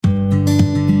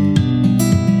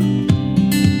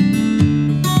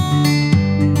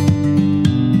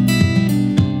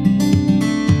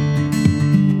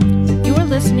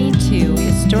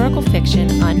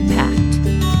Fiction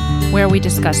Unpacked, where we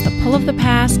discuss the pull of the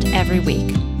past every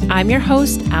week. I'm your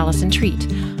host, Allison Treat.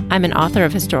 I'm an author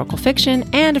of historical fiction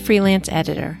and a freelance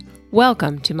editor.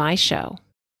 Welcome to my show.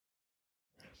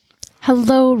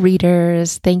 Hello,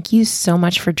 readers. Thank you so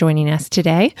much for joining us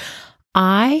today.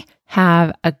 I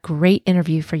have a great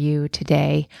interview for you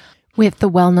today with the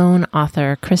well-known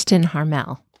author Kristin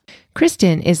Harmel.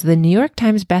 Kristin is the New York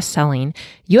Times bestselling,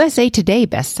 USA Today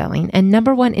bestselling, and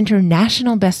 #1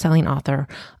 international bestselling author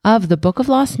of The Book of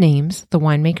Lost Names, The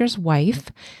Winemaker's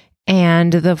Wife,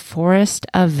 and The Forest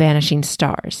of Vanishing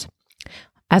Stars,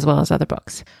 as well as other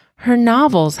books. Her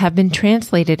novels have been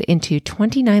translated into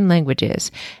 29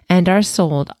 languages and are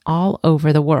sold all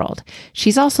over the world.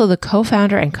 She's also the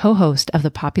co-founder and co-host of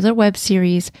the popular web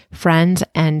series Friends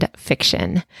and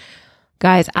Fiction.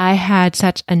 Guys, I had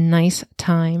such a nice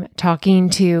time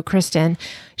talking to Kristin.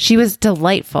 She was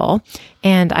delightful.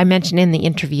 And I mentioned in the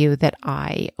interview that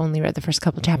I only read the first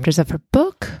couple chapters of her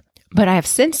book, but I have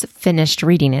since finished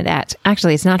reading it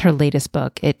actually, it's not her latest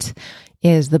book. It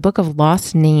is The Book of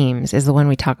Lost Names is the one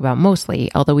we talk about mostly,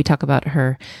 although we talk about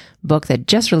her book that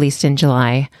just released in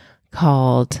July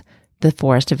called The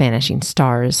Forest of Vanishing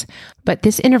Stars. But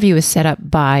this interview is set up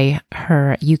by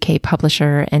her UK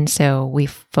publisher, and so we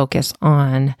focus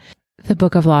on The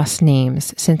Book of Lost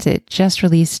Names since it just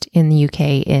released in the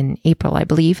UK in April, I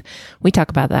believe. We talk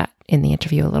about that in the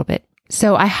interview a little bit.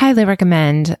 So I highly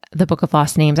recommend The Book of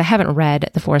Lost Names. I haven't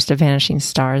read The Forest of Vanishing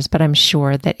Stars, but I'm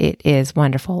sure that it is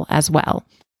wonderful as well.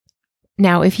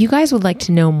 Now, if you guys would like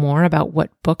to know more about what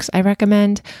books I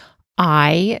recommend,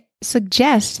 I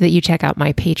suggest that you check out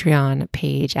my Patreon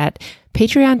page at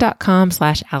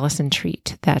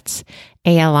patreon.com/AllisonTreat. That's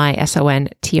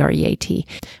ALISONTREAT.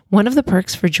 One of the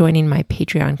perks for joining my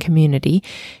Patreon community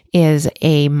is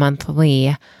a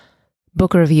monthly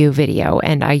book review video,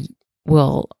 and I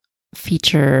will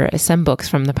feature some books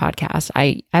from the podcast.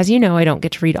 As you know, I don't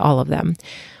get to read all of them,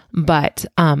 but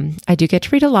I do get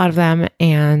to read a lot of them,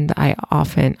 and I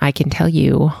can tell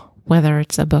you whether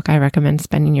it's a book I recommend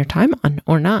spending your time on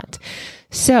or not.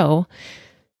 So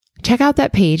check out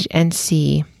that page and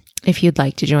see if you'd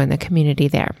like to join the community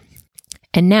there.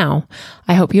 And now,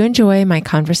 I hope you enjoy my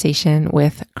conversation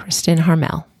with Kristin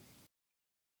Harmel.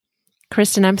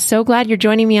 Kristin, I'm so glad you're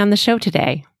joining me on the show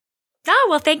today. Oh,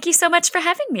 well, thank you so much for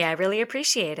having me. I really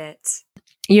appreciate it.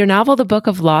 Your novel, The Book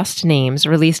of Lost Names,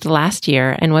 released last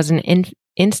year and was an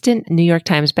instant New York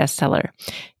Times bestseller.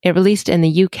 It released in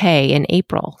the UK in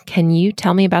April. Can you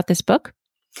tell me about this book?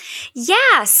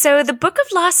 Yeah, so The Book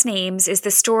of Lost Names is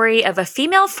the story of a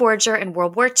female forger in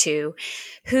World War II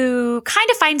who kind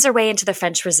of finds her way into the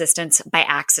French resistance by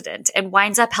accident and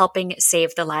winds up helping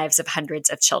save the lives of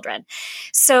hundreds of children.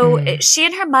 So she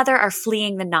and her mother are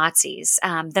fleeing the Nazis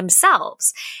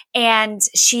themselves, and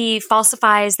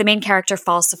the main character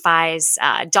falsifies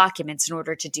documents in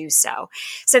order to do so.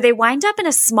 So they wind up in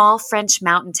a small French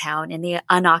mountain town in the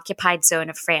unoccupied zone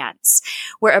of France,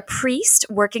 where a priest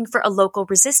working for a local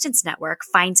resistance network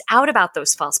finds out about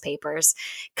those false papers,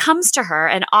 comes to her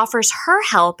and offers her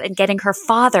help in getting her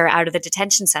father out of the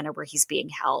detention center where he's being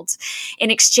held in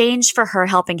exchange for her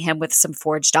helping him with some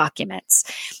forged documents.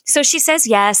 So she says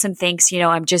yes and thinks,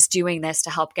 I'm just doing this to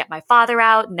help get my father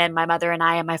out, and then my mother and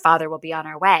I and my father will be on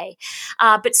our way.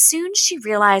 But soon she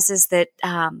realizes that,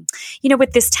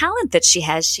 with this talent that she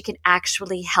has, she can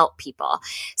actually help people.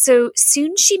 So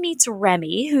soon she meets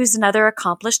Remy, who's another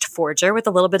accomplished forger with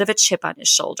a little bit of a chip on his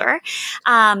shoulder,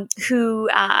 who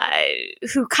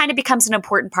kind of becomes an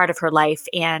important part of her life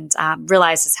and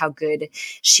realizes how good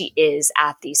she is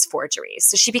at these forgeries.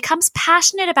 So she becomes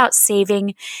passionate about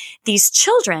saving these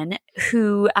children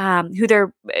who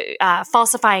they're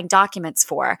falsifying documents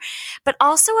for, but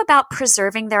also about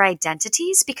preserving their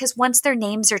identities, because once their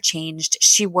names are changed,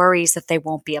 she worries that they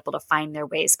won't be able to find their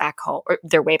way back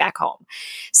home.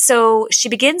 So she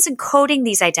begins encoding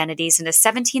these identities in a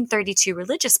 1732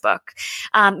 religious book,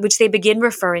 which they begin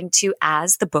referring to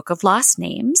as the Book of Lost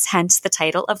Names, hence the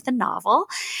title of the novel.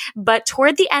 But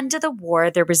toward the end of the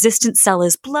war, the resistance cell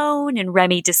is blown and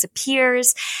Remy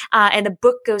disappears, and the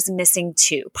book goes missing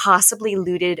too, possibly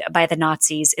looted by the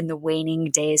Nazis in the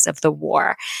waning days of the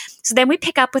war. So then we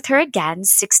pick up with her again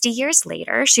 60 years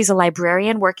later. She's a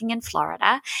librarian working in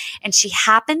Florida, and she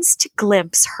happens to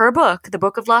glimpse her book, The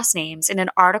Book of Lost Names, in an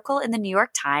article in the New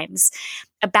York Times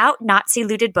about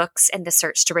Nazi-looted books and the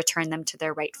search to return them to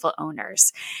their rightful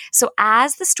owners. So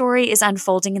as the story is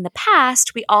unfolding in the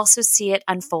past, we also see it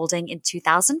unfolding in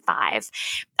 2005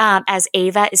 as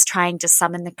Ava is trying to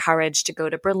summon the courage to go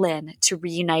to Berlin to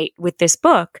reunite with this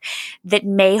book that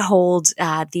may hold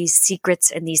these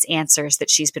secrets and these answers that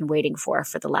she's been waiting for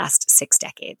the last 6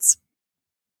 decades.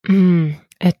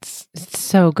 It's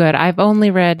so good. I've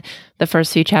only read the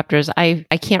first few chapters. I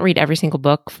can't read every single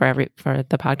book for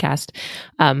the podcast.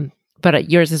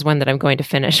 But yours is one that I'm going to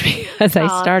finish because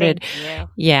I started. Thank you.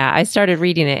 Yeah, I started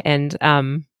reading it, and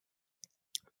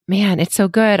man, it's so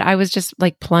good. I was just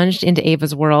like plunged into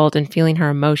Ava's world and feeling her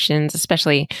emotions,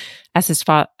 especially as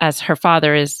her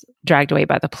father is dragged away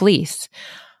by the police.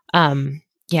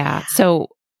 Yeah. So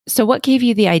what gave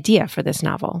you the idea for this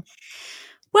novel?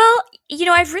 Well,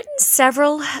 I've written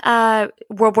several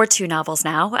World War II novels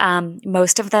now,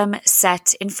 most of them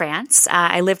set in France.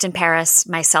 I lived in Paris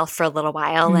myself for a little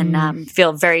while and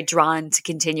feel very drawn to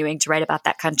continuing to write about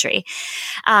that country.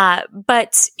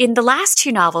 But in the last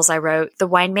two novels I wrote, The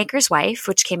Winemaker's Wife,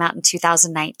 which came out in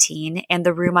 2019, and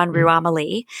The Room on Rue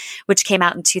Amélie, which came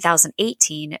out in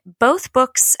 2018, both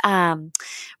books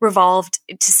revolved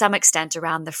to some extent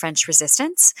around the French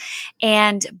Resistance.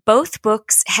 And both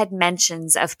books had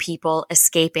mentions of people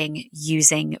escaping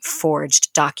using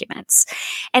forged documents.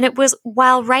 And it was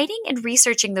while writing and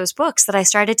researching those books that I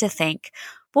started to think,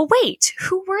 well, wait,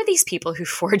 who were these people who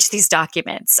forged these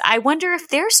documents? I wonder if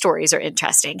their stories are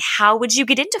interesting. How would you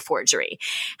get into forgery?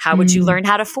 How would you learn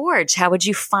how to forge? How would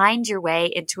you find your way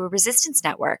into a resistance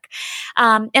network?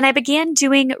 And I began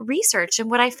doing research, and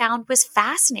what I found was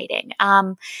fascinating.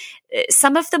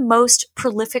 Some of the most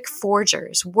prolific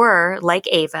forgers were, like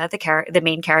Ava, the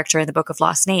main character in the Book of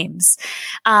Lost Names,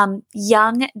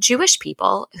 young Jewish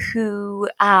people who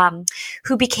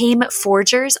became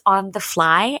forgers on the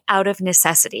fly out of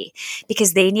necessity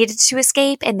because they needed to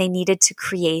escape and they needed to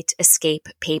create escape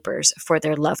papers for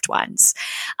their loved ones.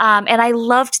 And I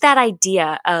loved that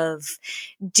idea of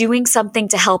doing something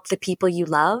to help the people you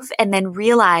love and then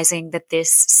realizing that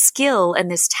this skill and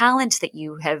this talent that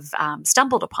you have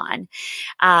stumbled upon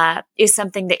is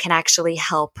something that can actually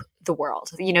help the world,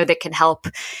 that can help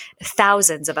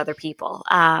thousands of other people.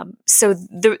 So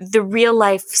the real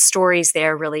life stories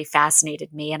there really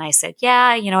fascinated me. And I said,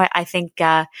 yeah, I think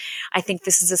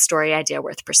this is a story idea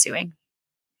worth pursuing.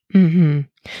 Mm-hmm.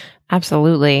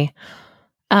 Absolutely.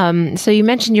 So you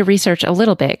mentioned your research a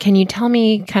little bit. Can you tell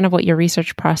me kind of what your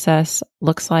research process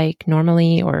looks like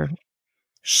normally or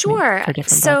Sure. for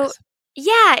different So books?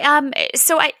 yeah,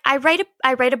 so I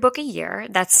write a book a year.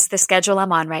 That's the schedule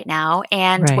I'm on right now.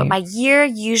 And what my year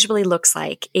usually looks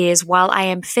like is while I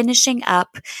am finishing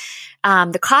up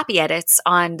the copy edits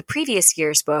on the previous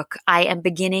year's book, I am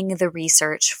beginning the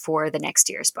research for the next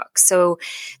year's book. So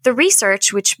the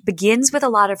research, which begins with a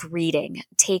lot of reading,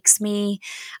 takes me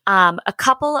a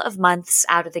couple of months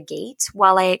out of the gate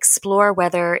while I explore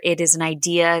whether it is an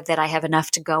idea that I have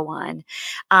enough to go on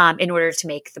in order to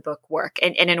make the book work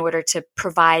and in order to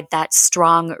provide that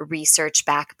strong research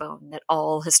backbone that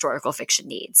all historical fiction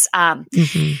needs.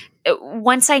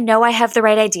 Once I know I have the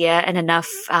right idea and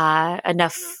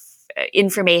enough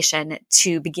information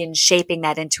to begin shaping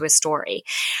that into a story,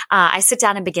 I sit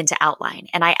down and begin to outline.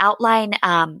 And I outline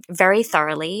very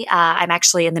thoroughly. I'm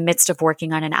actually in the midst of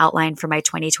working on an outline for my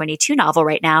 2022 novel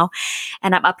right now.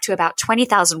 And I'm up to about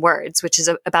 20,000 words, which is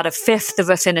about a fifth of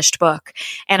a finished book.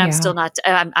 And I'm still not,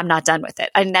 I'm not done with it.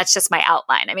 And that's just my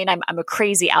outline. I mean, I'm a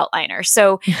crazy outliner.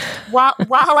 So while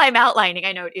I'm outlining,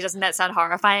 I know doesn't that sound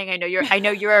horrifying? I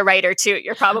know you're a writer too.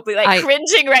 You're probably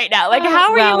cringing right now. Like,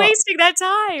 how are you wasting that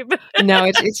time? No,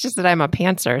 it's just that I'm a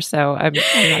pantser, so I'm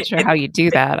not sure how you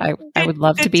do that. I would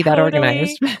love to be that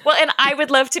organized. Well, and I would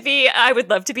love to be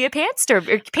a pantster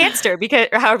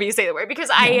because, or however you say the word, because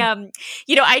I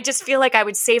just feel like I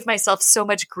would save myself so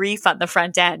much grief on the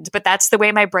front end, but that's the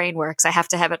way my brain works. I have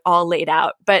to have it all laid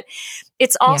out. But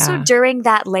it's also during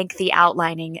that lengthy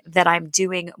outlining that I'm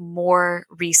doing more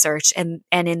research and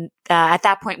at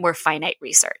that point, more finite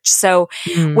research. So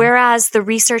whereas the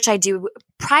research I do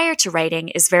prior to writing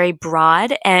is very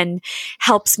broad and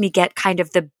helps me get kind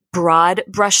of the broad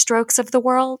brushstrokes of the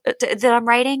world that I'm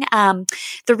writing.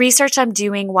 The research I'm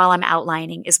doing while I'm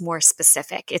outlining is more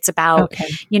specific. It's about,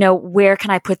 where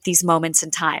can I put these moments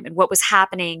in time and what was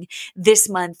happening this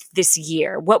month, this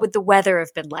year? What would the weather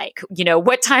have been like?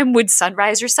 What time would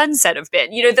sunrise or sunset have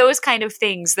been? Those kind of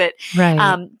things that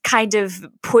kind of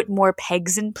put more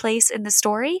pegs in place in the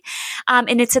story.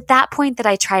 And it's at that point that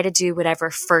I try to do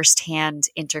whatever firsthand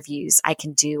interviews I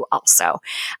can do also.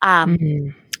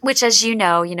 Which, as you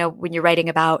know, when you're writing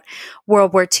about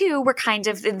World War II, we're kind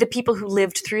of the people who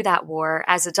lived through that war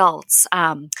as adults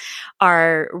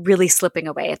are really slipping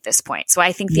away at this point. So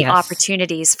I think the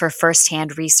opportunities for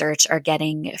firsthand research are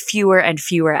getting fewer and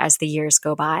fewer as the years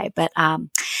go by. But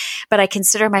I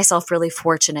consider myself really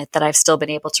fortunate that I've still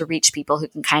been able to reach people who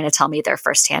can kind of tell me their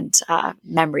firsthand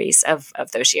memories of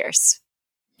those years.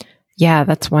 Yeah,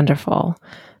 that's wonderful.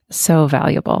 So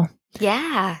valuable.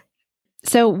 Yeah.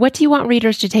 So what do you want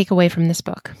readers to take away from this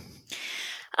book?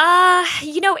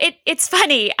 It's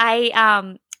funny.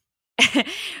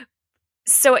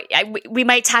 We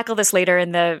might tackle this later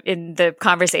in the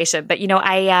conversation, but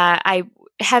I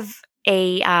have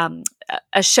a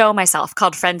show myself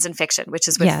called Friends in Fiction, which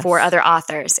is with 4 other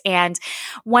authors. And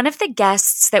one of the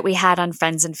guests that we had on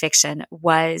Friends in Fiction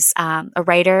was a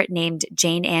writer named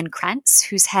Jane Ann Krentz,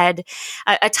 who's had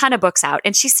a ton of books out.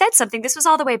 And she said something, this was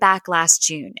all the way back last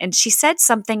June. And she said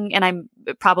something, and I'm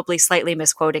probably slightly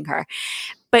misquoting her,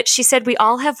 but she said, we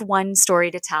all have one story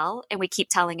to tell and we keep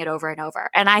telling it over and over.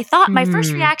 And I thought my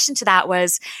first reaction to that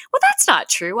was, well, that's not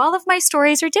true. All of my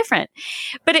stories are different.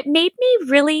 But it made me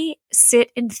really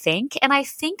sit and think. And I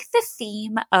think the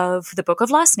theme of the Book of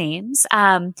Lost Names,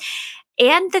 and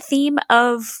the theme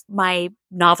of my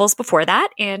novels before that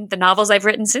and the novels I've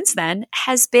written since then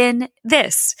has been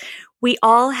this. We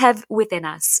all have within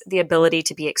us the ability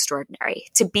to be extraordinary,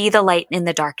 to be the light in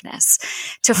the darkness,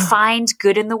 to find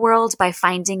good in the world by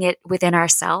finding it within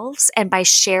ourselves and by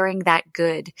sharing that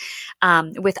good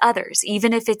with others,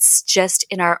 even if it's just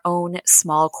in our own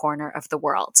small corner of the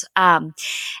world. And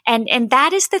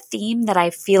that is the theme that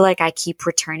I feel like I keep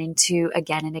returning to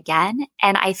again and again.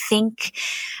 And I think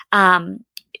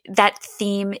that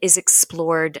theme is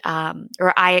explored,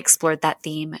 or I explored that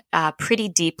theme pretty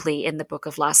deeply in the Book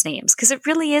of Lost Names, because it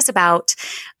really is about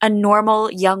a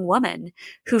normal young woman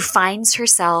who finds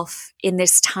herself in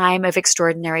this time of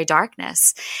extraordinary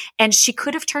darkness. And she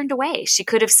could have turned away. She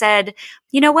could have said,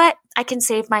 you know what, I can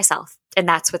save myself. And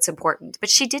that's what's important. But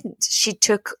she didn't. She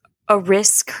took a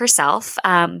risk herself,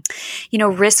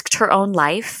 risked her own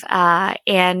life,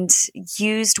 and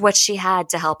used what she had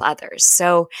to help others.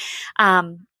 So,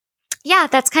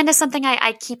 that's kind of something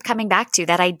I keep coming back to,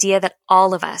 that idea that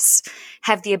all of us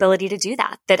have the ability to do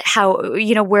that, how,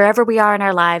 wherever we are in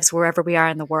our lives, wherever we are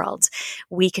in the world,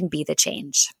 we can be the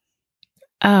change.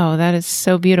 Oh, that is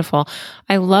so beautiful.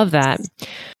 I love that.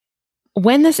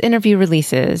 When this interview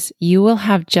releases, you will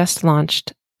have just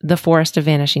launched The Forest of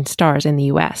Vanishing Stars in the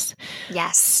US.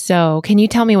 Yes. So can you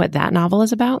tell me what that novel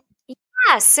is about?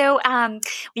 Yeah, so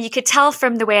you could tell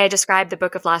from the way I described the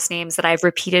Book of Lost Names that I've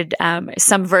repeated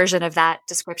some version of that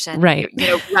description, right?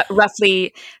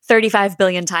 Roughly 35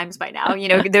 billion times by now.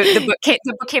 The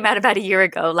book came out about a year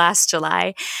ago, last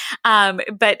July,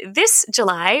 but this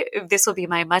July, this will be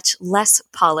my much less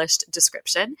polished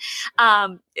description.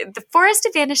 The Forest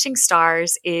of Vanishing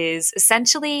Stars is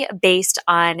essentially based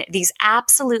on these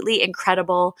absolutely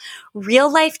incredible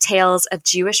real-life tales of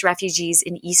Jewish refugees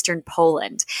in Eastern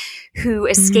Poland who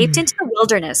escaped into the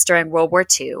wilderness during World War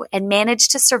II and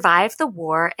managed to survive the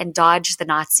war and dodge the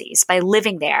Nazis by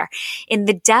living there in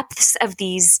the depths of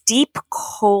these deep,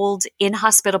 cold,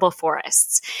 inhospitable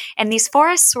forests. And these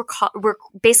forests were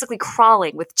basically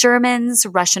crawling with Germans,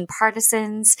 Russian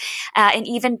partisans, and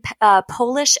even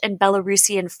Polish and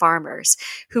Belarusian farmers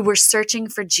who were searching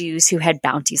for Jews who had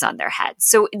bounties on their heads.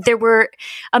 So there were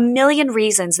a million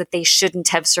reasons that they shouldn't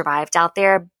have survived out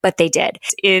there, but they did.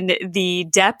 In the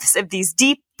depths of these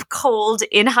deep, cold,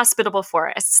 inhospitable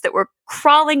forests that were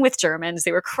crawling with Germans,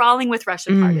 they were crawling with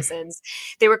Russian partisans,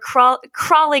 they were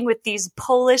crawling with these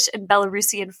Polish and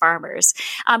Belarusian farmers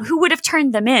who would have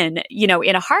turned them in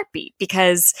a heartbeat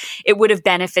because it would have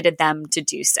benefited them to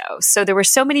do so. So there were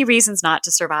so many reasons not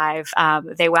to survive.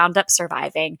 They wound up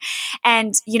surviving.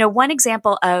 And, one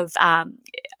example of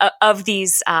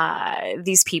these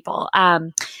people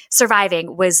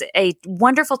surviving was a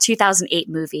wonderful 2008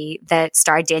 movie that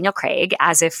starred Daniel Craig,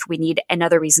 as if we need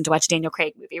another reason to watch a Daniel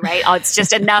Craig movie, right? It's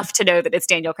just enough to know that it's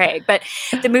Daniel Craig. But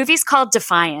the movie's called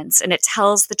Defiance, and it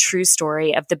tells the true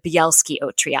story of the Bielski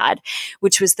Otriad,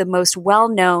 which was the most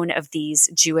well-known of these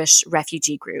Jewish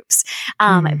refugee groups,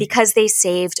 because they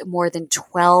saved more than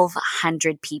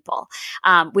 1,200 people,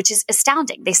 which is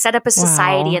astounding. They set up a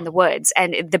society in the woods,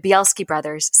 and the Bielski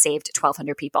brothers saved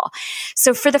 1,200 people.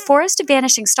 So for The Forest of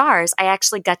Vanishing Stars, I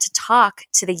actually got to talk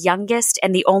to the youngest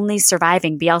and the only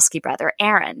surviving Bielski brother,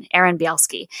 Aaron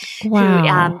Bielski,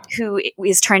 who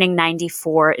is turning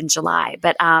 94 in July.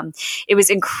 But it was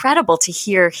incredible to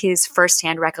hear his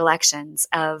firsthand recollections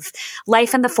of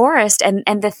life in the forest and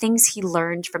the things he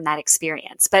learned from that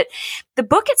experience. But the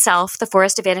book itself, The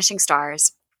Forest of Vanishing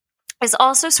Stars, is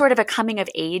also sort of a coming of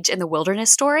age in the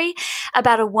wilderness story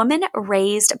about a woman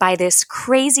raised by this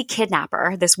crazy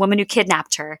kidnapper, this woman who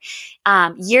kidnapped her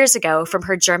years ago from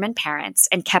her German parents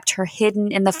and kept her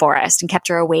hidden in the forest and kept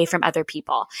her away from other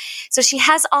people. So she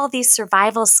has all these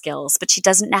survival skills, but she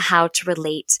doesn't know how to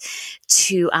relate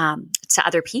to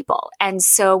other people. And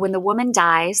so when the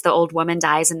old woman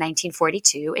dies in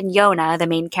 1942, and Yona, the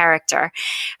main character,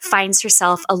 finds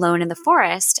herself alone in the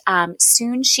forest,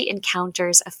 soon she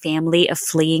encounters a family of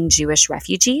fleeing Jewish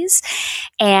refugees,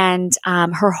 and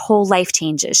her whole life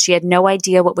changes. She had no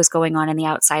idea what was going on in the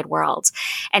outside world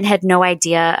and had no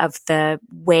idea of the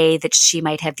way that she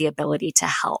might have the ability to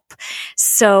help.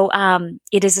 So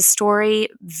it is a story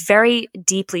very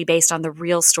deeply based on the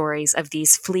real stories of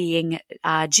these fleeing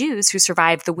Jews who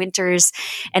survived the winters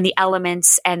and the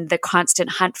elements and the constant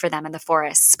hunt for them in the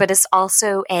forests. But it's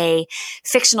also a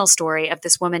fictional story of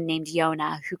this woman named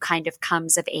Yona who kind of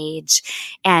comes of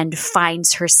age and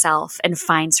finds herself and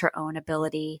finds her own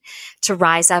ability to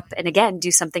rise up and again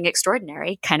do something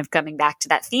extraordinary, kind of coming back to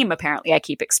that theme apparently I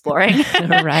keep exploring.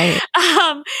 Right.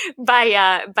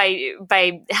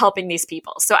 By helping these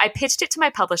people. So I pitched it to my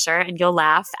publisher, and you'll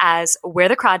laugh, as Where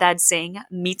the Crawdads Sing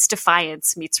meets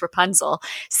Defiance meets Rapunzel,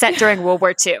 set during World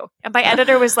War II. And my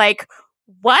editor was like,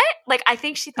 what? Like, I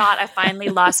think she thought I finally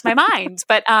lost my mind.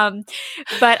 But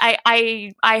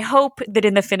I hope that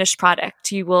in the finished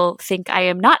product, you will think I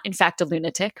am not, in fact, a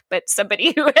lunatic, but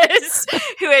somebody who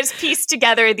has pieced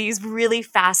together these really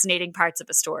fascinating parts of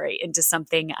a story into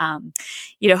something,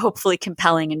 hopefully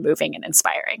compelling and moving and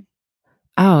inspiring.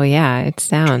 Oh yeah, it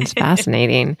sounds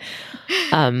fascinating.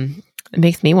 It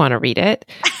makes me want to read it.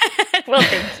 Well,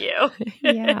 thank you.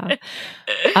 Yeah.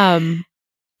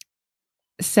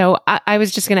 So I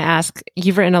was just going to ask,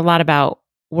 you've written a lot about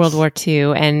World War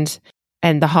II and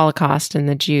the Holocaust and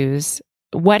the Jews.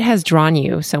 What has drawn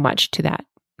you so much to that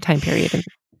time period?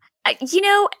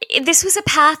 This was a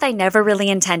path I never really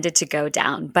intended to go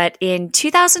down. But in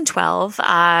 2012,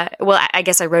 I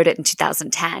guess I wrote it in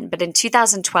 2010, but in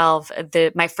 2012,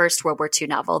 my first World War II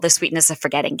novel, The Sweetness of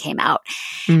Forgetting, came out.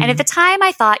 Mm. And at the time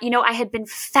I thought, I had been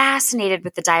fascinated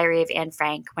with the Diary of Anne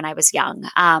Frank when I was young.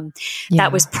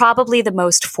 That was probably the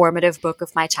most formative book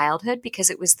of my childhood,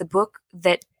 because it was the book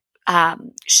that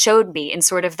showed me in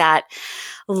sort of that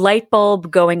light bulb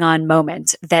going on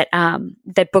moment that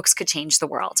books could change the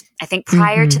world. I think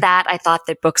prior to that, I thought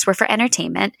that books were for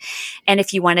entertainment. And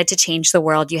if you wanted to change the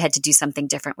world, you had to do something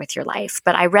different with your life.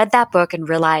 But I read that book and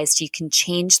realized you can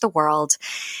change the world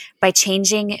by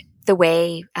changing the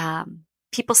way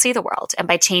people see the world, and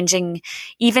by changing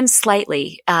even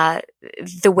slightly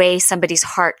the way somebody's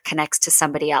heart connects to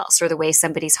somebody else, or the way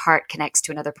somebody's heart connects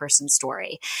to another person's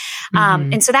story.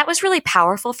 And so that was really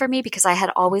powerful for me, because I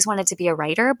had always wanted to be a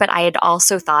writer, but I had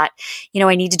also thought,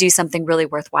 I need to do something really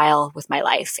worthwhile with my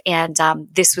life. And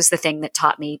this was the thing that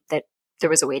taught me that there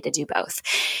was a way to do both.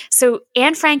 So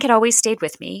Anne Frank had always stayed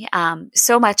with me,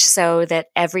 so much so that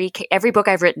every book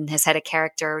I've written has had a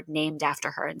character named after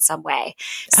her in some way,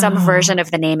 some version of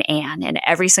the name Anne, in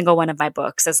every single one of my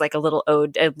books as like a little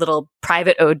ode, a little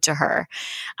private ode to her.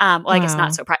 I guess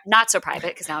not so private,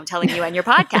 because now I'm telling you on your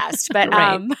podcast, but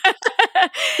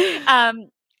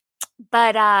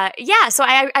so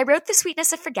I wrote The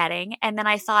Sweetness of Forgetting, and then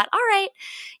I thought, all right,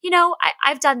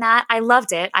 I've done that. I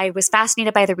loved it. I was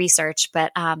fascinated by the research,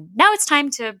 but now it's time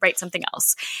to write something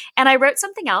else. And I wrote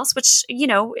something else, which,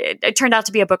 it turned out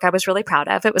to be a book I was really proud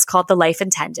of. It was called The Life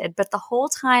Intended. But the whole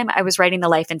time I was writing The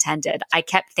Life Intended, I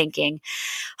kept thinking,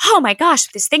 oh my gosh,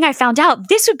 this thing I found out,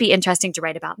 this would be interesting to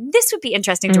write about. This would be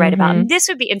interesting to write about. And this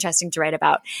would be interesting to write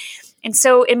about. And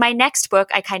so in my next book,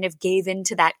 I kind of gave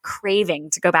into that craving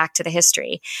to go back to the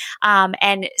history.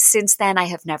 And since then, I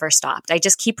have never stopped. I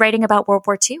just keep writing about World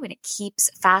War II, and it keeps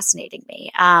fascinating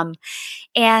me. My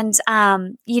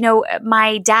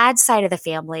dad's side of the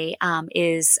family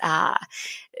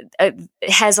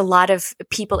has a lot of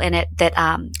people in it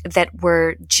that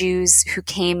were Jews who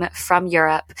came from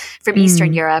Europe, from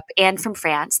Eastern Europe, and from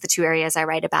France, the two areas I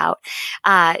write about,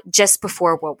 just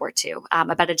before World War II,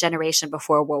 about a generation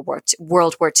before World War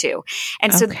II.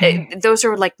 And so those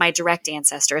are like my direct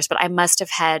ancestors, but I must have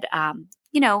had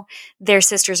their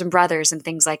sisters and brothers and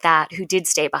things like that who did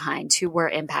stay behind, who were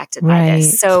impacted by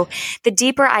this. So the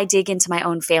deeper I dig into my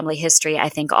own family history, I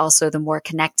think also the more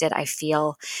connected I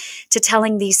feel to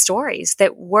telling these stories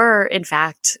that were, in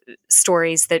fact,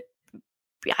 stories that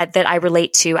I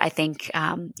relate to, I think,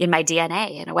 in my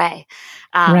DNA in a way.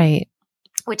 Right.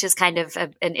 which is kind of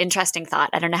an interesting thought.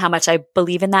 I don't know how much I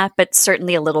believe in that, but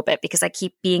certainly a little bit, because I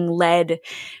keep being led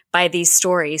by these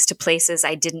stories to places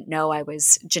I didn't know I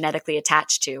was genetically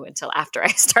attached to until after I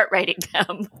start writing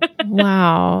them.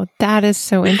 Wow, that is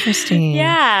so interesting.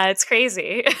 Yeah, it's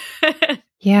crazy.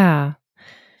 Yeah.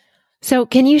 So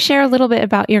can you share a little bit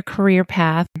about your career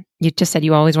path? You just said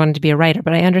you always wanted to be a writer,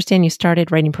 but I understand you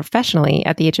started writing professionally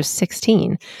at the age of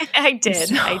 16. I did.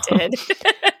 So- I did.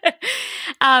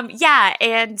 Yeah.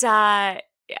 And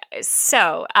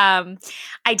so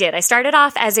I did. I started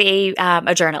off as a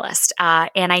journalist,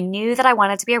 and I knew that I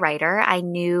wanted to be a writer. I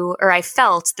knew, or I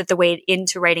felt that the way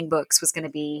into writing books was going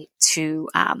to be to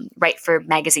write for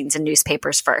magazines and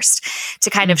newspapers first, to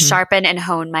kind of sharpen and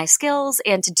hone my skills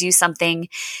and to do something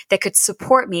that could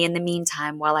support me in the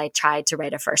meantime while I tried to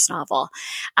write a first novel.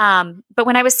 But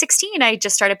when I was 16, I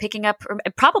just started picking up, or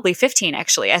probably 15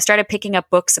 actually, I started picking up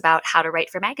books about how to write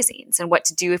for magazines and what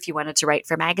to do if you wanted to write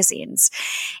for magazines.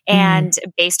 And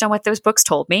based on what those books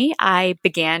told me, I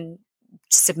began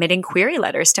submitting query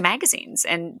letters to magazines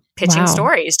and pitching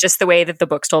stories just the way that the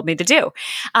books told me to do,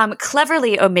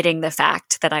 cleverly omitting the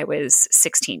fact that I was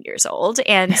 16 years old.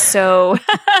 And so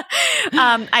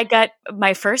I got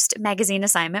my first magazine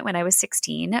assignment when I was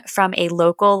 16 from a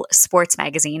local sports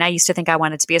magazine. I used to think I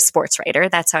wanted to be a sports writer.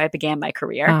 That's how I began my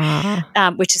career,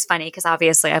 which is funny because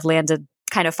obviously I've landed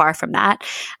kind of far from that.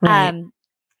 Right.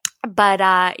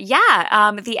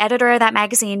 The editor of that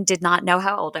magazine did not know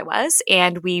how old I was,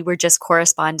 and we were just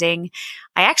corresponding,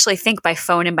 I actually think by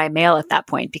phone and by mail at that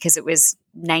point, because it was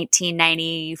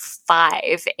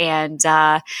 1995, and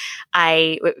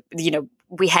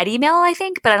we had email, I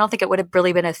think, but I don't think it would have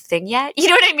really been a thing yet. You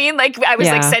know what I mean? Like I was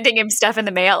like sending him stuff in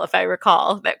the mail, if I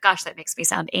recall. But gosh, that makes me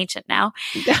sound ancient now.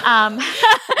 I'm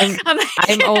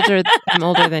older. I'm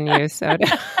older than you, so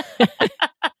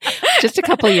just a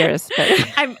couple years.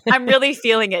 But I'm really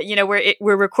feeling it. You know,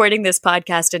 we're recording this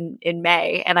podcast in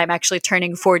May, and I'm actually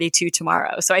turning 42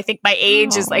 tomorrow. So I think my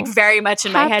age is like very much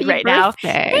in my head right now.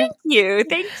 Thank you.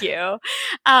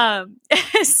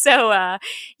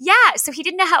 So he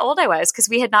didn't know how old I was because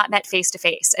we had not met face to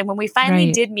face. And when we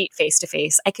finally did meet face to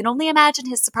face, I can only imagine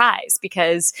his surprise,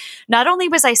 because not only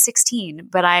was I 16,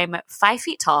 but I'm 5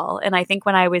 feet tall, and I think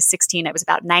when I was 16, I was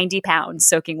about 90 pounds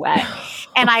soaking wet,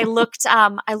 and I looked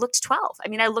 12. I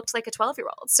mean, I looked like a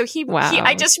 12-year-old. So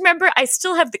I just remember, I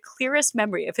still have the clearest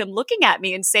memory of him looking at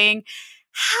me and saying,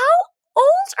 "How old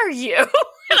are you?"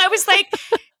 And I was like,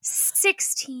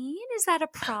 16? Is that a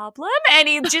problem? And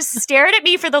he just stared at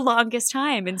me for the longest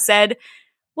time and said,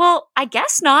 "Well, I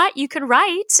guess not. You can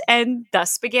write." And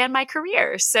thus began my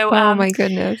career. So, oh my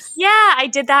goodness. Yeah, I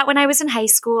did that when I was in high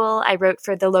school. I wrote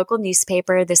for the local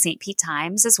newspaper, the St. Pete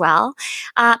Times, as well.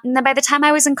 And then by the time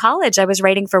I was in college, I was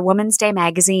writing for Women's Day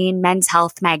magazine, Men's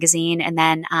Health magazine, and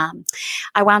then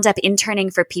I wound up interning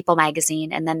for People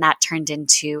magazine, and then that turned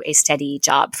into a steady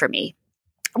job for me,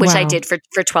 which I did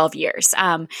for 12 years.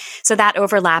 So that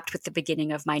overlapped with the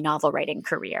beginning of my novel writing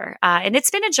career. And it's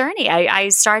been a journey. I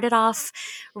started off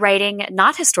writing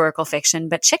not historical fiction,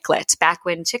 but chick lit, back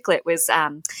when chick lit was,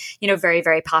 very,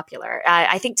 very popular.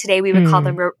 I think today we would call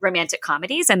them romantic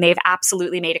comedies, and they've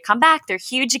absolutely made a comelback. They're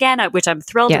huge again, which I'm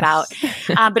thrilled about.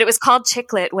 But it was called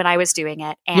chick lit when I was doing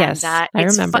it. And I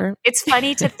remember. It's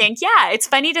funny to think, that,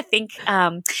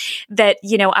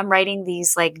 I'm writing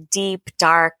these like deep,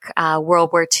 dark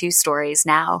World War II stories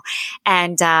now.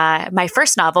 And my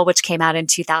first novel, which came out in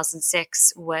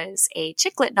 2006, was a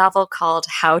chick lit novel called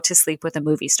How to Sleep with a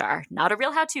Movie Star. Not a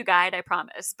real how-to guide, I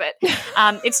promise. But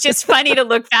it's just funny to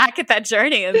look back at that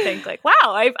journey and think like,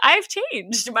 wow, I've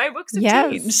changed. My books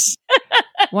have changed.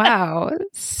 Wow.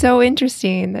 So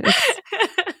interesting that it's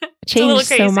changed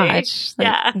so much.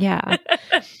 Yeah.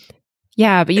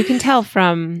 But you can tell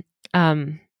from,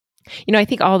 I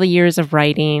think all the years of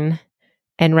writing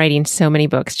and writing so many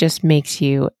books just makes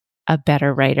you a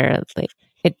better writer. Like,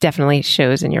 it definitely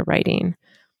shows in your writing.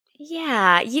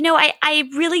 Yeah. I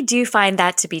really do find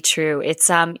that to be true.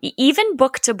 It's even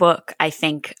book to book, I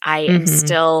think I am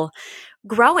still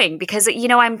growing, because,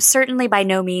 I'm certainly by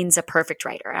no means a perfect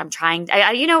writer. I'm trying,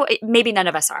 maybe none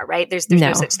of us are, right? There's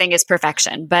no such thing as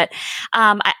perfection, but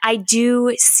I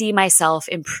do see myself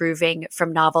improving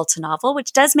from novel to novel,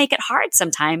 which does make it hard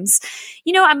sometimes.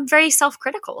 I'm very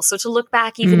self-critical. So to look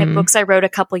back even at books I wrote a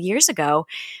couple years ago,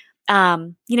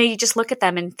 you just look at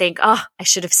them and think, oh, I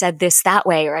should have said this that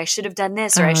way, or I should have done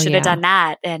this, or I should have done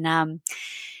that. And,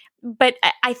 but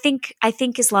I think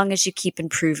as long as you keep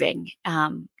improving,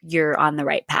 you're on the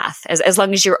right path. As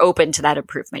long as you're open to that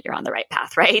improvement, you're on the right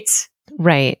path, right?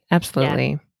 Right.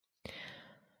 Absolutely. Yeah.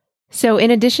 So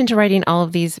in addition to writing all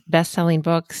of these best-selling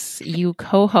books, you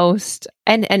co-host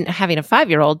and having a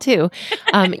 5-year-old too,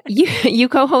 you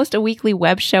co-host a weekly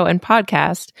web show and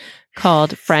podcast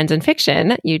called Friends and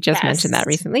Fiction. You just mentioned that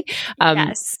recently.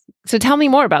 Yes. So tell me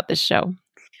more about this show.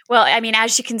 Well, I mean,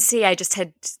 as you can see, I just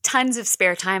had tons of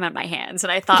spare time on my hands,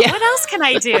 and I thought, what else can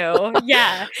I do?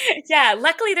 Yeah.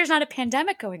 Luckily, there's not a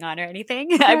pandemic going on or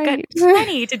anything. Right. I've got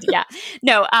plenty to do. Yeah.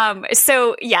 No.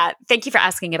 So yeah, thank you for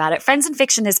asking about it. Friends and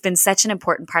Fiction has been such an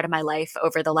important part of my life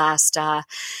over the last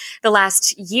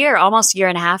year, almost year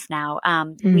and a half now.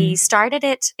 We started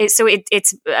it. It's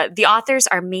the authors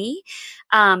are me,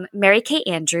 Mary Kay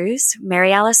Andrews,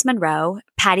 Mary Alice Monroe,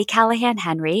 Patty Callahan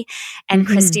Henry, and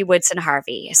Christy Woodson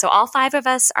Harvey. So all 5 of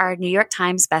us are New York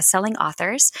Times bestselling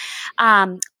authors.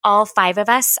 All 5 of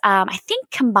us, I think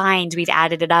combined, we've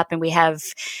added it up and we have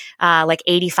like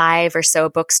 85 or so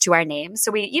books to our name.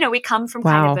 So we come from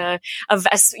kind of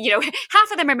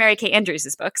half of them are Mary Kay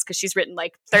Andrews' books because she's written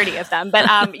like 30 of them. But,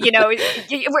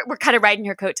 we're kind of riding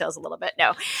her coattails a little bit.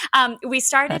 No, we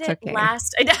started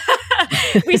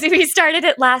we started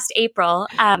it last April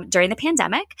during the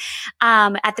pandemic,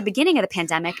 at the beginning of the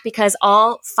pandemic, because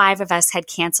all 5 of us had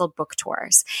canceled book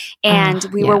tours. And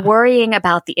we were worrying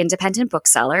about the independent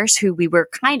booksellers who we were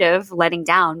kind of letting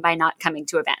down by not coming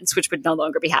to events, which would no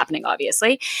longer be happening,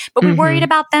 obviously. But we worried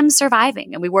about them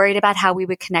surviving, and we worried about how we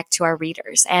would connect to our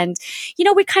readers. And,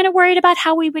 we kind of worried about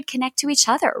how we would connect to each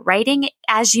other. Writing,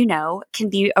 as you know, can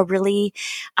be a really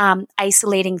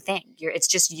isolating thing. It's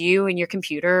just you and your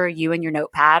computer, or you and your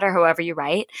notepad, or however you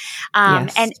write.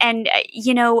 And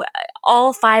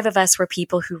all 5 of us were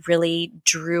people who really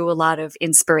drew a lot of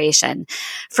inspiration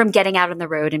from getting out on the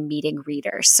road and meeting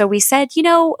readers. So we said,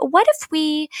 what if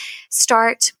we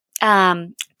start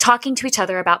talking to each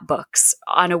other about books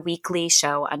on a weekly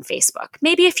show on Facebook?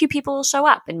 Maybe a few people will show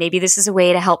up, and maybe this is a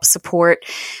way to help support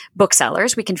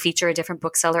booksellers. We can feature a different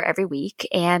bookseller every week,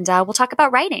 and we'll talk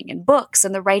about writing and books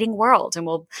and the writing world, and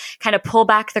we'll kind of pull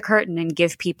back the curtain and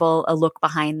give people a look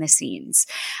behind the scenes.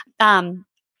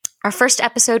 Our first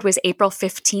episode was April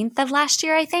 15th of last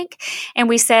year, I think. And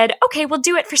we said, okay, we'll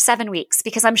do it for 7 weeks,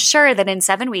 because I'm sure that in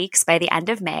 7 weeks, by the end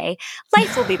of May,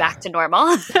 life will be back to normal.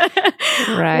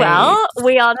 Right. Well,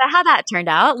 we all know how that turned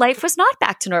out. Life was not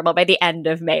back to normal by the end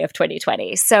of May of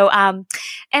 2020. So,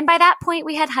 and by that point,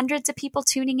 we had hundreds of people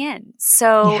tuning in.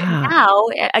 So now,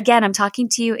 again, I'm talking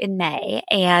to you in May,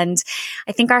 and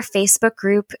I think our Facebook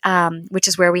group, which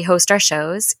is where we host our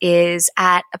shows, is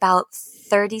at about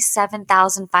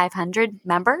 37,500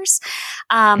 members.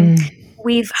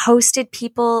 We've hosted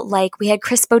people like, we had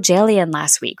Chris Bojalian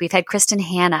last week. We've had Kristen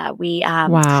Hanna. We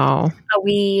had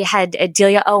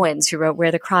Delia Owens, who wrote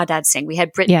Where the Crawdads Sing. We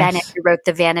had Britt Bennett, who wrote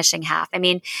The Vanishing Half. I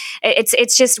mean,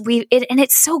 it's just, and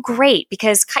it's so great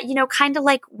because, kind of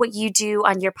like what you do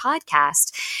on your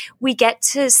podcast, we get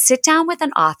to sit down with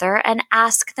an author and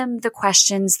ask them the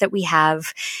questions that we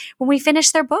have when we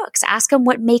finish their books. Ask them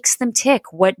what makes them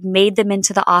tick, what made them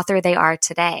into the author they are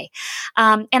today.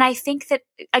 And I think that,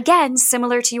 again,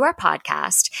 similar to your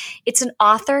podcast, it's an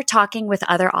author talking with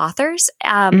other authors.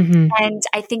 And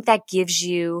I think that gives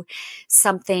you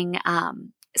something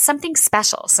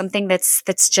special, something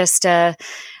that's just I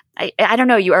don't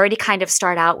know, you already kind of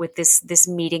start out with this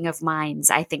meeting of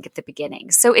minds, I think, at the beginning.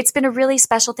 So it's been a really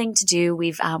special thing to do.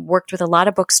 We've worked with a lot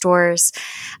of bookstores.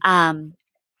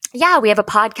 We have a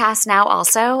podcast now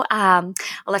also. I'll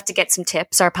have to get some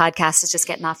tips. Our podcast is just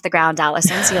getting off the ground,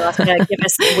 Allison, so you'll have to give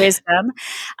us some wisdom.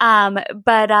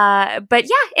 But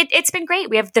yeah, it's been great.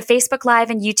 We have the Facebook Live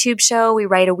and YouTube show. We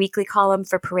write a weekly column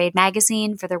for Parade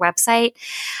Magazine for their website.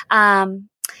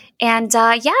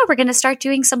 We're going to start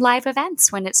doing some live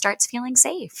events when it starts feeling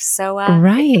safe. So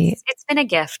it's been a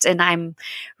gift, and I'm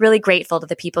really grateful to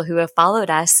the people who have followed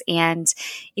us. And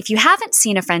if you haven't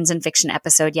seen a Friends and Fiction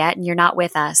episode yet, and you're not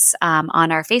with us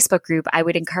on our Facebook group, I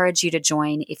would encourage you to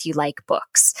join if you like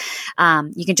books.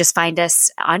 You can just find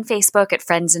us on Facebook at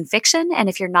Friends and Fiction. And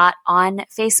if you're not on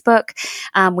Facebook,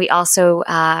 we also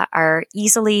are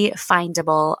easily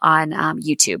findable on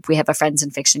YouTube. We have a Friends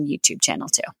and Fiction YouTube channel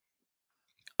too.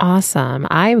 Awesome.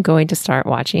 I'm going to start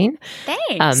watching.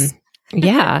 Thanks.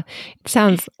 It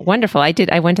sounds wonderful.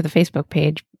 I went to the Facebook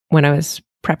page when I was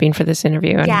prepping for this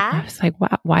interview, and I was like,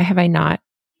 wow, why have I not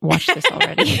watched this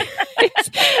already?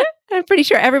 I'm pretty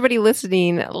sure everybody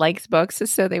listening likes books,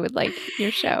 so they would like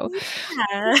your show.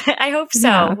 Yeah, I hope so.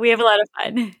 Yeah. We have a lot of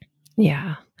fun.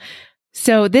 Yeah.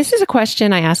 So this is a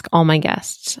question I ask all my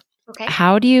guests. Okay.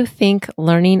 How do you think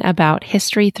learning about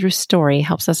history through story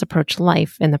helps us approach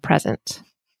life in the present?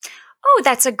 Oh,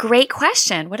 that's a great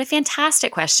question. What a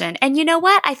fantastic question. And you know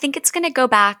what? I think it's going to go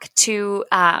back to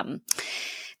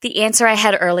the answer I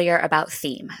had earlier about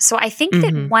theme. So I think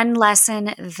that one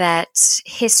lesson that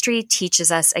history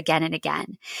teaches us again and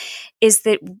again is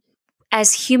that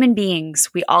as human beings,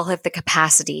 we all have the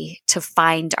capacity to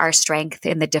find our strength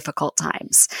in the difficult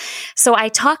times. So I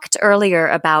talked earlier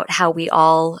about how we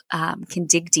all can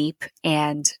dig deep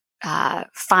and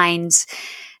find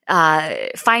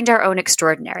our own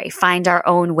extraordinary, find our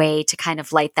own way to kind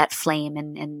of light that flame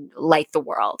and light the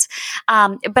world.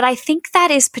 But I think that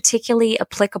is particularly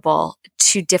applicable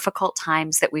to difficult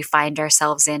times that we find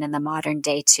ourselves in the modern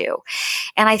day too.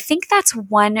 And I think that's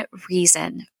one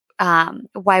reason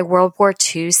why World War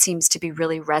II seems to be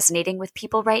really resonating with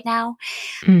people right now.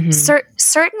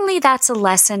 Certainly that's a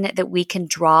lesson that we can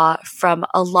draw from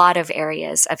a lot of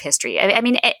areas of history. I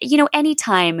mean,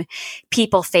 anytime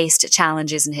people faced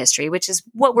challenges in history, which is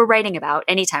what we're writing about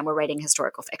anytime we're writing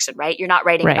historical fiction, right? You're not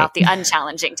writing about the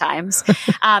unchallenging times.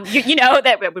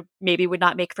 That maybe would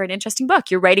not make for an interesting book.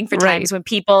 You're writing for times when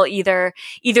people either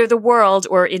the world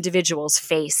or individuals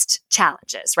faced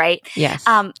challenges, right? Yes.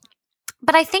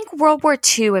 But I think World War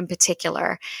II in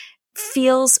particular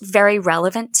feels very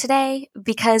relevant today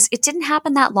because it didn't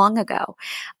happen that long ago.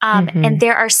 And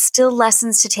there are still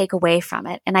lessons to take away from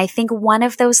it. And I think one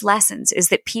of those lessons is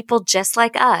that people just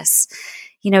like us,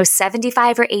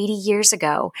 75 or 80 years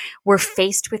ago, were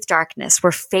faced with darkness,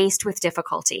 were faced with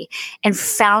difficulty, and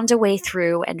found a way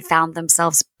through and found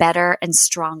themselves better and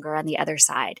stronger on the other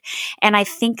side. And I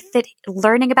think that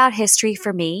learning about history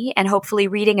for me, and hopefully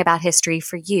reading about history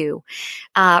for you,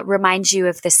 reminds you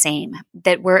of the same,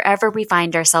 that wherever we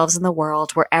find ourselves in the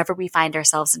world, wherever we find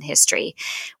ourselves in history,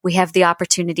 we have the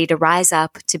opportunity to rise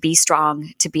up, to be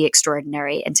strong, to be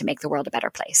extraordinary, and to make the world a better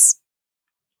place.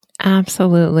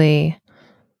 Absolutely.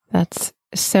 That's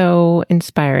so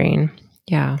inspiring.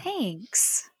 Yeah.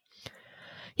 Thanks.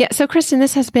 Yeah. So, Kristen,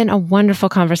 this has been a wonderful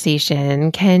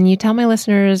conversation. Can you tell my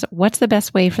listeners what's the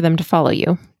best way for them to follow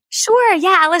you? Sure.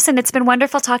 Yeah, Allison, it's been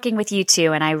wonderful talking with you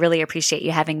too, and I really appreciate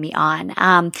you having me on.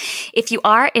 If you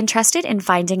are interested in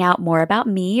finding out more about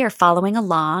me or following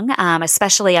along,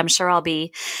 especially I'm sure I'll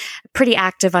be pretty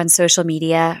active on social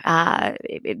media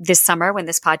this summer when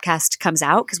this podcast comes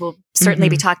out, because we'll certainly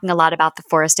be talking a lot about The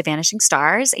Forest of Vanishing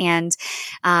Stars. And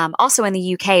also in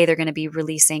the UK, they're going to be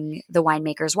releasing The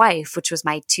Winemaker's Wife, which was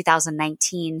my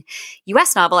 2019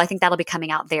 US novel. I think that'll be coming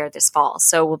out there this fall.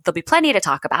 So there'll be plenty to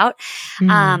talk about.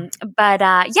 But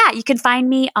you can find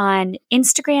me on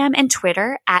Instagram and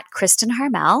Twitter at Kristen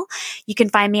Harmel. You can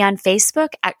find me on Facebook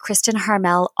at Kristen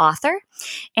Harmel Author.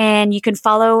 And you can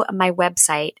follow me on my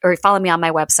website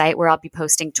where I'll be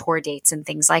posting tour dates and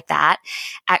things like that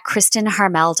at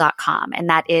KristenHarmel.com. And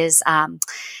that is, and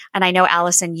I know,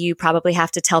 Allison, you probably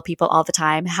have to tell people all the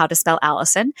time how to spell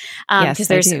Allison. Yes,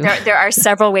 there are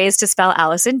several ways to spell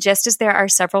Allison, just as there are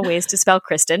several ways to spell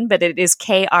Kristen, but it is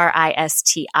Kristin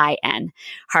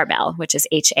Harmel, which is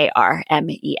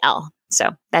Harmel.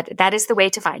 So that is the way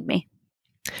to find me.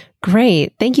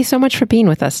 Great. Thank you so much for being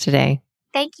with us today.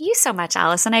 Thank you so much,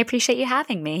 Allison. I appreciate you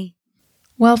having me.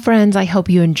 Well, friends, I hope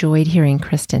you enjoyed hearing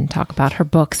Kristen talk about her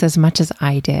books as much as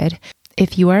I did.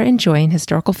 If you are enjoying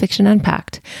Historical Fiction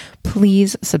Unpacked,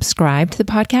 please subscribe to the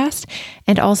podcast.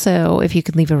 And also, if you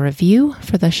could leave a review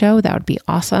for the show, that would be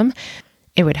awesome.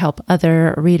 It would help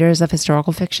other readers of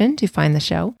historical fiction to find the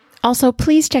show. Also,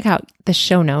 please check out the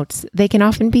show notes. They can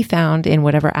often be found in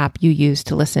whatever app you use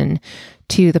to listen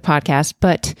to the podcast,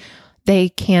 but they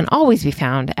can always be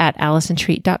found at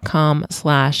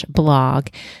AlisonTreat.com/blog.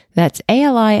 That's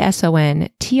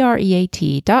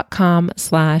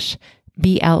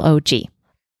ALISONTREAT.com/BLOG.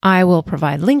 I will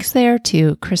provide links there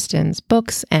to Kristen's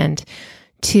books and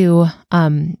to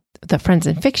the Friends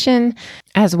in Fiction,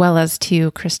 as well as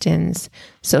to Kristen's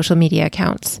social media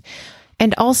accounts.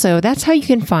 And also, that's how you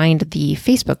can find the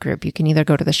Facebook group. You can either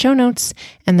go to the show notes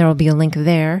and there will be a link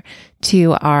there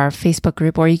to our Facebook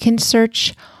group, or you can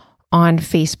search on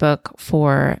Facebook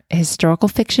for Historical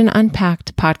Fiction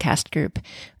Unpacked podcast group.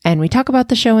 And we talk about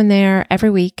the show in there every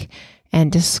week and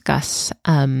discuss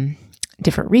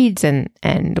different reads, and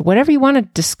whatever you want to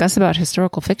discuss about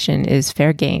historical fiction is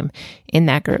fair game in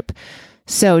that group.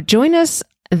 So join us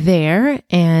there.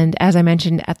 And as I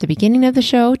mentioned at the beginning of the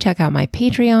show, check out my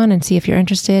Patreon and see if you're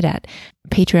interested at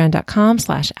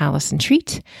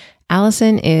patreon.com/AlisonTreat.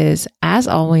 Allison is, as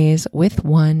always, with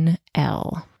one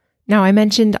L. Now, I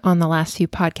mentioned on the last few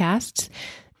podcasts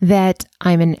that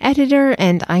I'm an editor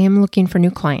and I am looking for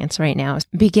new clients right now,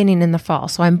 beginning in the fall.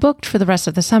 So I'm booked for the rest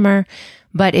of the summer.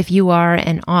 But if you are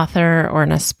an author or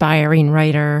an aspiring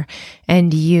writer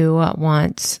and you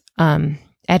want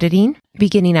editing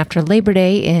beginning after Labor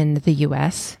Day in the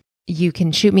US, You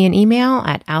can shoot me an email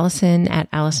at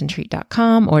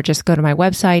allison@allisontreat.com or just go to my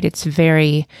website. It's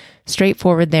very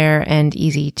straightforward there and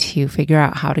easy to figure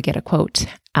out how to get a quote,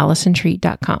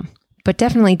 allisontreat.com. But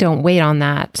definitely don't wait on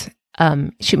that.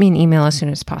 Shoot me an email as soon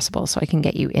as possible so I can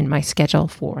get you in my schedule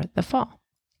for the fall.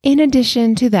 In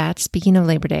addition to that, speaking of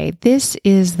Labor Day, this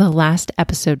is the last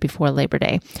episode before Labor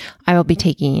Day. I will be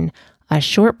taking a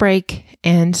short break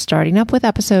and starting up with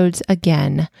episodes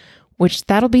again, which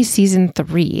that'll be season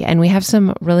 3. And we have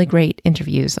some really great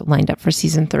interviews lined up for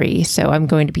season 3. So I'm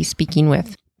going to be speaking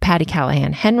with Patty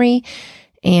Callahan Henry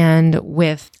and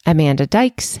with Amanda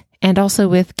Dykes and also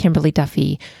with Kimberly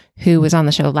Duffy, who was on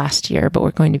the show last year, but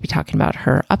we're going to be talking about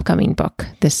her upcoming book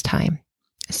this time.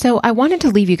 So I wanted to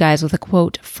leave you guys with a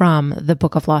quote from the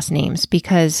Book of Lost Names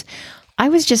because I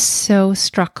was just so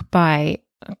struck by,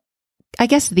 I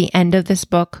guess, the end of this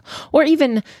book, or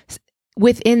even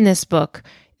within this book,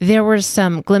 there were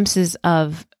some glimpses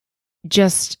of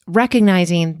just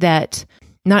recognizing that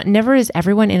never is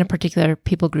everyone in a particular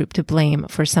people group to blame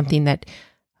for something that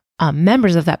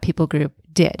members of that people group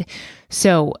did.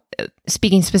 So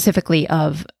speaking specifically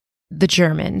of the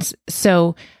Germans.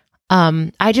 So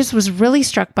I just was really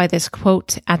struck by this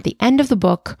quote at the end of the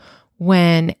book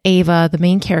when Ava, the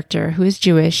main character who is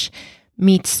Jewish,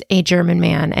 meets a German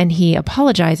man and he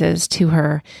apologizes to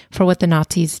her for what the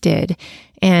Nazis did.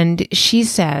 And she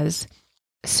says,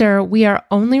 "Sir, we are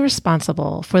only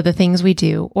responsible for the things we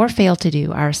do or fail to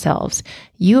do ourselves.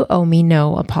 You owe me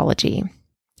no apology."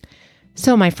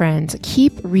 So, my friends,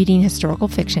 keep reading historical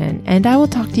fiction, and I will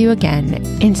talk to you again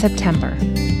in September.